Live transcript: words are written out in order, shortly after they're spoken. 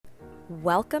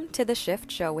Welcome to The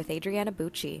Shift Show with Adriana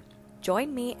Bucci.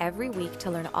 Join me every week to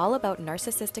learn all about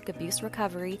narcissistic abuse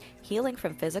recovery, healing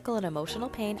from physical and emotional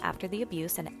pain after the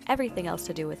abuse, and everything else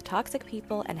to do with toxic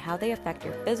people and how they affect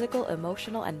your physical,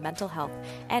 emotional, and mental health.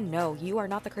 And no, you are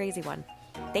not the crazy one.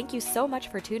 Thank you so much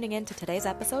for tuning in to today's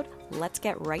episode. Let's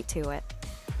get right to it.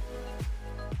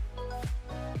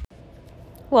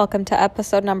 Welcome to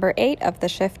episode number 8 of The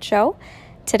Shift Show.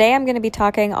 Today I'm going to be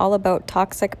talking all about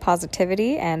toxic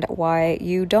positivity and why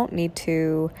you don't need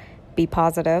to be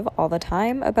positive all the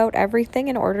time about everything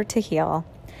in order to heal.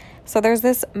 So there's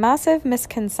this massive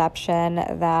misconception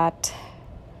that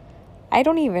I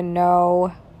don't even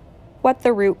know what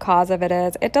the root cause of it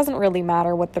is. It doesn't really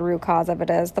matter what the root cause of it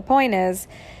is. The point is,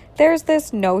 there's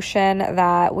this notion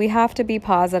that we have to be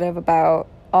positive about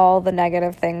all the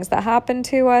negative things that happen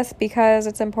to us because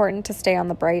it's important to stay on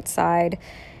the bright side.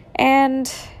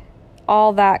 And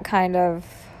all that kind of,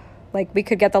 like, we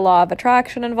could get the law of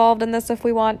attraction involved in this if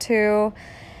we want to.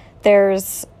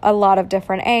 There's a lot of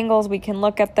different angles we can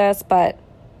look at this, but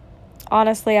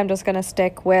honestly, I'm just going to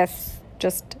stick with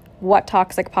just what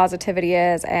toxic positivity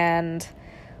is and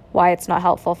why it's not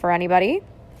helpful for anybody.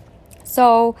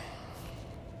 So,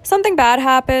 something bad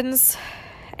happens,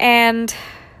 and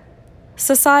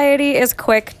society is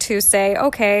quick to say,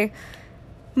 okay,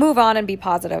 move on and be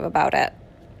positive about it.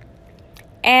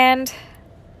 And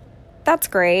that's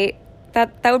great.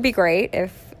 That would be great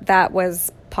if that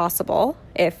was possible,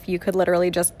 if you could literally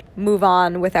just move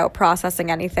on without processing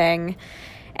anything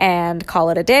and call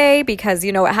it a day because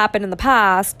you know what happened in the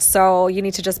past, so you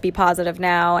need to just be positive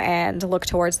now and look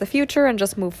towards the future and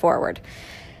just move forward.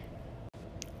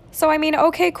 So, I mean,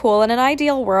 okay, cool. In an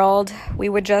ideal world, we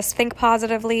would just think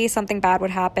positively, something bad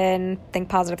would happen, think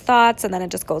positive thoughts, and then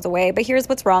it just goes away. But here's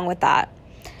what's wrong with that.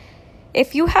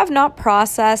 If you have not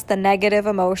processed the negative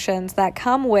emotions that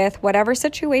come with whatever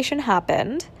situation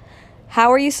happened,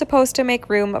 how are you supposed to make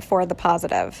room for the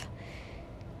positive?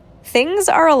 Things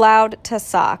are allowed to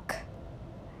suck.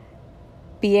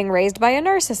 Being raised by a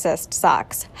narcissist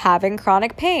sucks. Having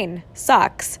chronic pain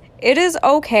sucks. It is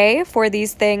okay for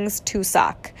these things to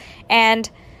suck. And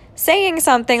saying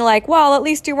something like, well, at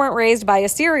least you weren't raised by a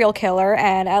serial killer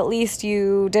and at least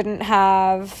you didn't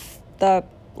have the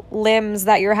limbs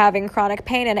that you're having chronic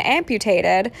pain and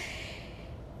amputated,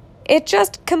 it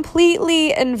just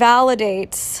completely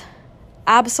invalidates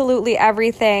absolutely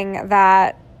everything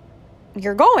that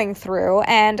you're going through,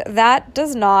 and that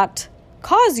does not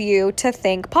cause you to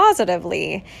think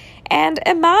positively. And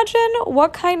imagine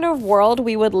what kind of world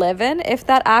we would live in if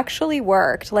that actually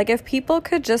worked. Like, if people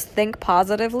could just think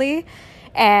positively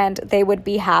and they would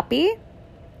be happy,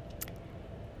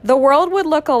 the world would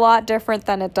look a lot different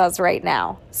than it does right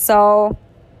now. So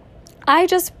I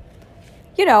just,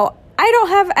 I don't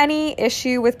have any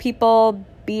issue with people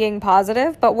being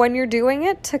positive, but when you're doing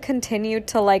it to continue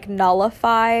to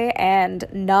nullify and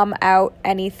numb out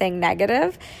anything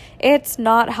negative, it's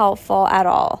not helpful at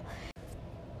all.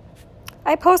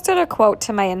 I posted a quote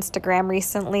to my Instagram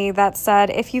recently that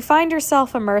said, if you find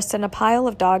yourself immersed in a pile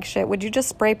of dog shit, would you just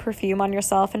spray perfume on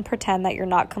yourself and pretend that you're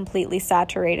not completely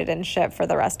saturated in shit for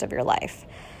the rest of your life?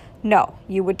 No,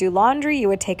 you would do laundry, you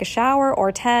would take a shower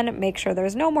or 10, make sure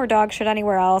there's no more dog shit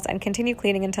anywhere else, and continue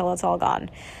cleaning until it's all gone.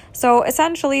 So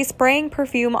essentially, spraying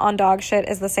perfume on dog shit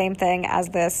is the same thing as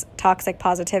this toxic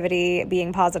positivity,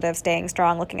 being positive, staying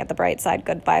strong, looking at the bright side,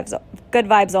 good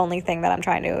vibes only thing that I'm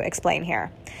trying to explain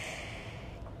here.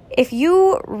 If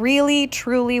you really,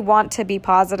 truly want to be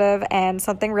positive and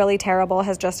something really terrible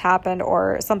has just happened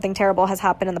or something terrible has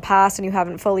happened in the past and you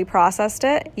haven't fully processed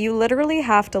it, you literally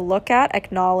have to look at,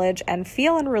 acknowledge, and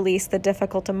feel and release the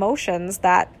difficult emotions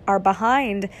that are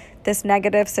behind this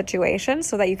negative situation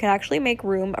so that you can actually make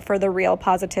room for the real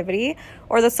positivity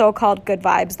or the so-called good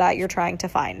vibes that you're trying to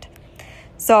find.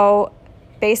 So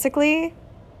basically,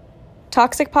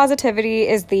 toxic positivity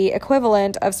is the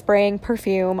equivalent of spraying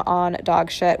perfume on dog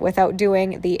shit without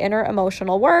doing the inner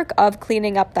emotional work of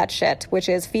cleaning up that shit, which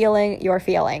is feeling your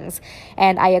feelings.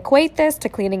 And I equate this to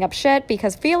cleaning up shit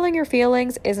because feeling your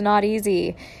feelings is not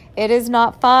easy. It is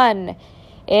not fun.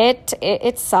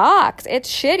 It sucks. It's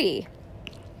shitty.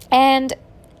 And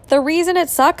the reason it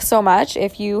sucks so much,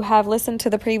 if you have listened to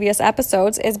the previous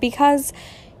episodes, is because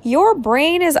your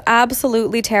brain is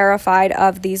absolutely terrified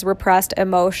of these repressed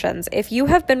emotions. If you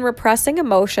have been repressing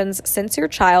emotions since your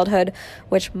childhood,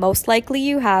 which most likely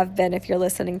you have been if you're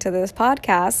listening to this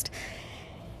podcast,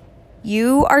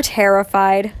 you are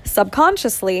terrified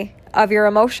subconsciously of your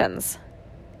emotions.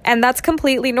 And that's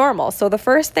completely normal. So the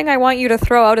first thing I want you to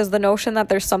throw out is the notion that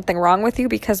there's something wrong with you,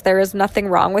 because there is nothing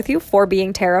wrong with you for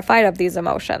being terrified of these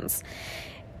emotions.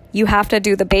 You have to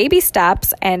do the baby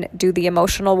steps and do the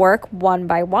emotional work one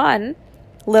by one,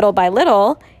 little by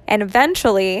little, and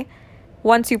eventually,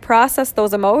 once you process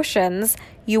those emotions,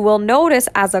 you will notice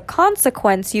as a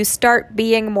consequence, you start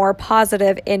being more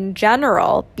positive in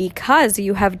general because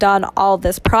you have done all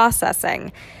this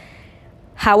processing.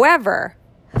 However,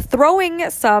 throwing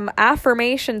some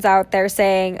affirmations out there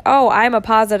saying, oh, I'm a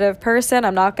positive person,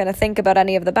 I'm not going to think about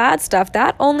any of the bad stuff,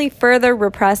 that only further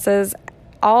represses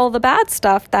all the bad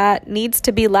stuff that needs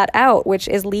to be let out, which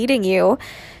is leading you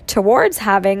towards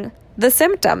having the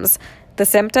symptoms. The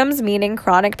symptoms meaning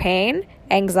chronic pain,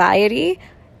 anxiety,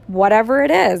 whatever it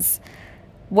is.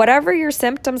 Whatever your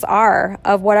symptoms are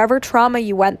of whatever trauma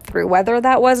you went through, whether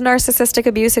that was narcissistic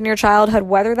abuse in your childhood,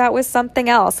 whether that was something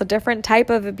else, a different type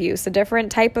of abuse, a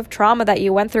different type of trauma that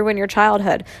you went through in your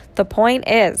childhood. The point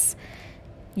is,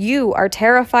 you are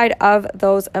terrified of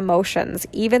those emotions,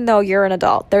 even though you're an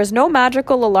adult. There's no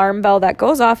magical alarm bell that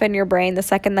goes off in your brain the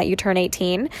second that you turn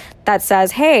 18 that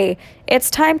says, hey, it's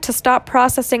time to stop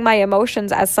processing my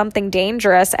emotions as something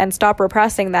dangerous and stop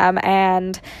repressing them.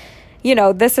 And,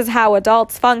 this is how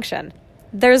adults function.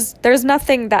 There's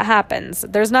nothing that happens.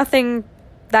 There's nothing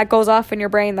that goes off in your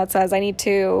brain that says, I need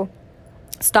to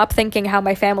stop thinking how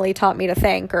my family taught me to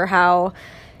think, or how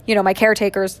my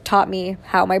caretakers taught me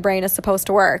how my brain is supposed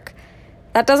to work.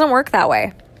 That doesn't work that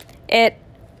way. The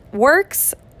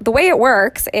way it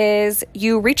works is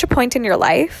you reach a point in your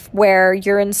life where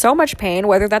you're in so much pain,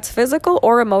 whether that's physical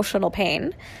or emotional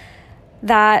pain,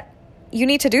 that you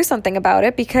need to do something about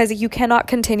it because you cannot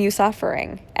continue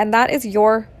suffering. And that is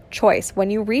your choice. When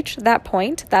you reach that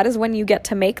point, that is when you get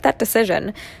to make that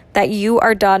decision that you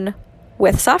are done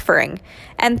with suffering.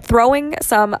 And throwing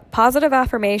some positive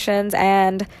affirmations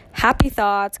and happy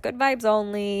thoughts, good vibes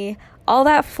only, all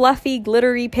that fluffy,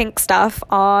 glittery pink stuff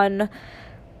on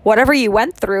whatever you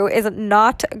went through is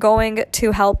not going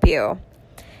to help you.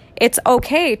 It's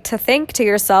okay to think to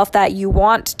yourself that you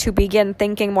want to begin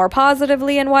thinking more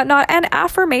positively and whatnot, and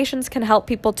affirmations can help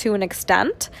people to an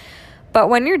extent. But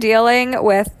when you're dealing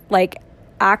with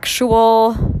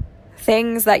actual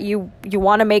things that you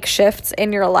want to make shifts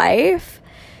in your life,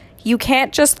 you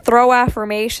can't just throw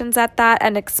affirmations at that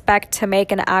and expect to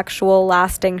make an actual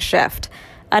lasting shift.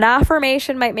 An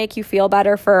affirmation might make you feel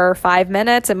better for 5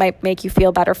 minutes. It might make you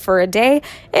feel better for a day.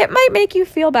 It might make you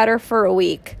feel better for a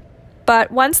week.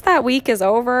 But once that week is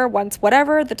over, once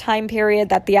whatever the time period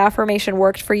that the affirmation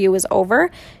worked for you is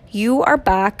over, you are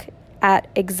back at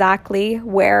exactly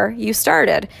where you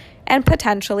started, and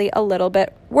potentially a little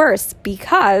bit worse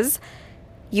because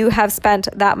you have spent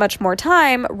that much more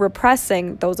time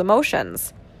repressing those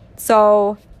emotions.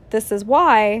 So this is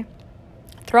why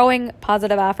throwing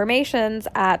positive affirmations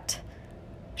at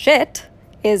shit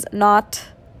is not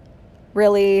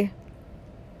really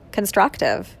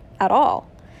constructive at all.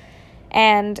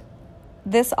 And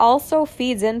this also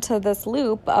feeds into this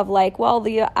loop of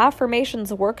the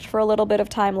affirmations worked for a little bit of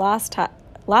time last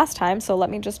time, so let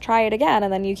me just try it again.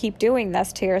 And then you keep doing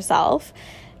this to yourself,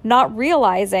 not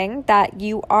realizing that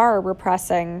you are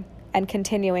repressing and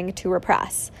continuing to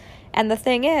repress. And the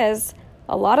thing is,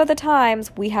 a lot of the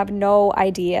times we have no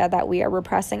idea that we are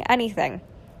repressing anything.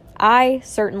 I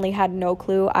certainly had no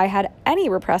clue I had any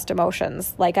repressed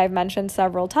emotions. Like I've mentioned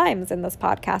several times in this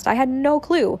podcast, I had no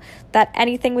clue that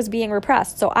anything was being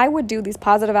repressed. So I would do these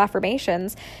positive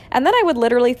affirmations, and then I would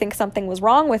literally think something was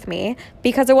wrong with me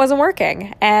because it wasn't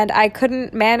working and I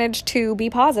couldn't manage to be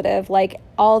positive like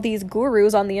all these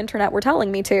gurus on the internet were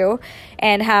telling me to,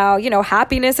 and how,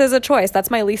 happiness is a choice. That's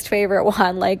my least favorite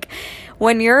one.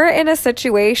 When you're in a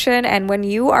situation and when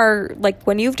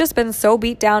you've just been so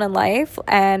beat down in life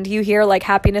and you hear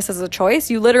happiness is a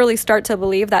choice, you literally start to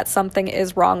believe that something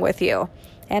is wrong with you.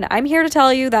 And I'm here to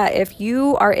tell you that if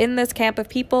you are in this camp of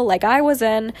people like I was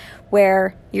in,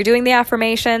 where you're doing the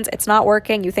affirmations, it's not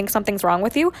working, you think something's wrong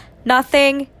with you,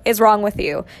 nothing is wrong with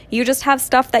you. You just have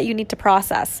stuff that you need to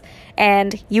process,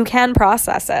 and you can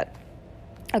process it.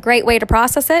 A great way to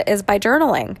process it is by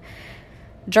journaling.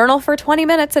 Journal for 20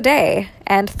 minutes a day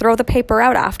and throw the paper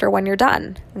out after when you're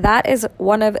done. That is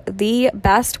one of the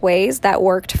best ways that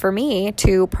worked for me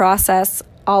to process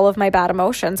all of my bad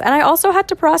emotions. And I also had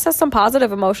to process some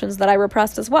positive emotions that I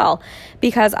repressed as well,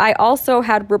 because I also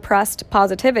had repressed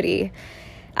positivity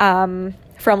from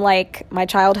my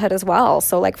childhood as well.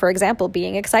 So for example,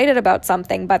 being excited about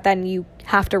something, but then you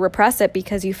have to repress it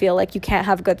because you feel like you can't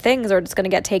have good things, or it's going to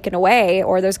get taken away,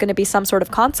 or there's going to be some sort of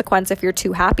consequence if you're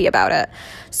too happy about it.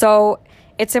 So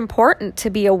it's important to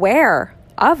be aware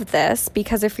of this,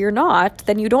 because if you're not,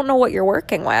 then you don't know what you're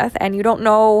working with, and you don't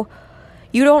know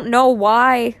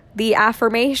why the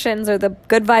affirmations or the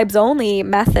good vibes only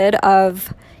method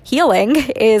of healing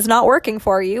is not working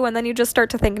for you, and then you just start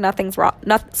to think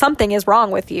something is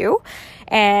wrong with you,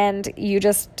 and you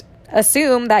just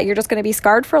assume that you're just going to be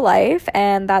scarred for life,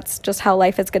 and that's just how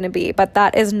life is going to be. But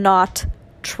that is not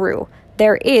true.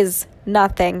 There is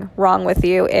nothing wrong with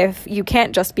you if you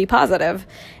can't just be positive,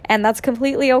 and that's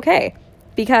completely okay,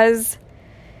 because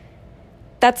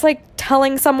that's like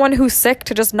telling someone who's sick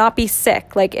to just not be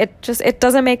sick. Like, it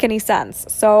doesn't make any sense.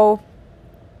 So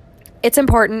it's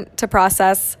important to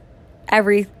process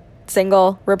every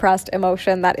single repressed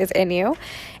emotion that is in you.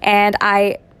 And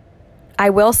I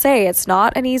will say it's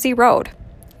not an easy road.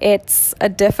 It's a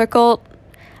difficult,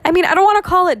 I don't want to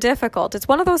call it difficult. It's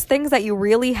one of those things that you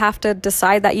really have to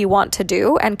decide that you want to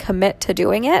do and commit to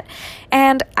doing it.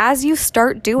 And as you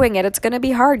start doing it, it's going to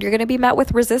be hard. You're going to be met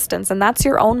with resistance, and that's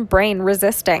your own brain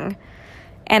resisting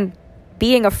and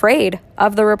being afraid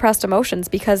of the repressed emotions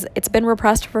because it's been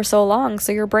repressed for so long.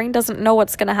 So your brain doesn't know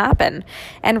what's going to happen.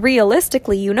 And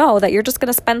realistically, you know that you're just going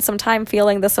to spend some time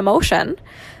feeling this emotion,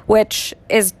 which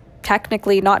is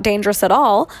technically not dangerous at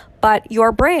all, but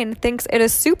your brain thinks it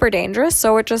is super dangerous.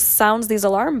 So it just sounds these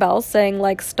alarm bells saying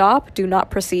like, stop, do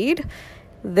not proceed.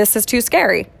 This is too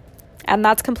scary. And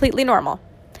that's completely normal.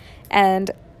 And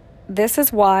this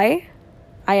is why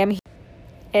I am here.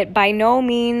 It by no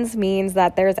means means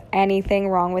that there's anything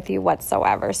wrong with you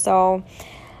whatsoever. So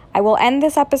I will end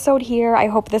this episode here. I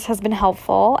hope this has been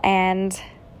helpful. And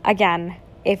again,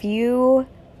 if you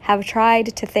have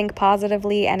tried to think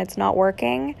positively and it's not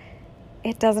working,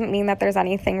 it doesn't mean that there's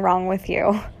anything wrong with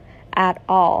you at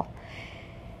all.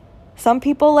 Some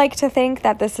people like to think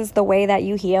that this is the way that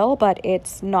you heal, but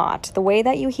it's not. The way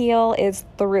that you heal is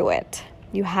through it.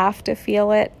 You have to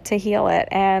feel it to heal it.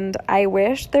 And I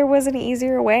wish there was an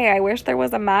easier way. I wish there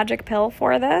was a magic pill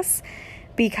for this,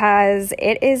 because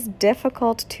it is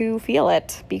difficult to feel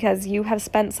it because you have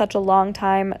spent such a long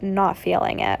time not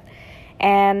feeling it.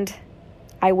 And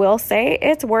I will say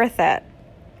it's worth it.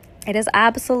 It is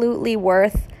absolutely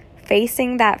worth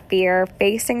facing that fear,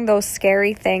 facing those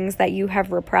scary things that you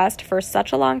have repressed for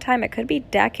such a long time. It could be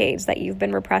decades that you've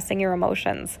been repressing your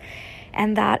emotions.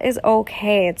 And that is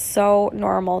okay. It's so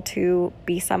normal to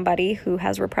be somebody who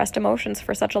has repressed emotions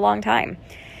for such a long time.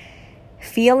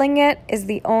 Feeling it is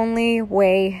the only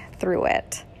way through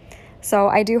it. So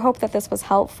I do hope that this was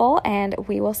helpful, and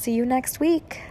we will see you next week.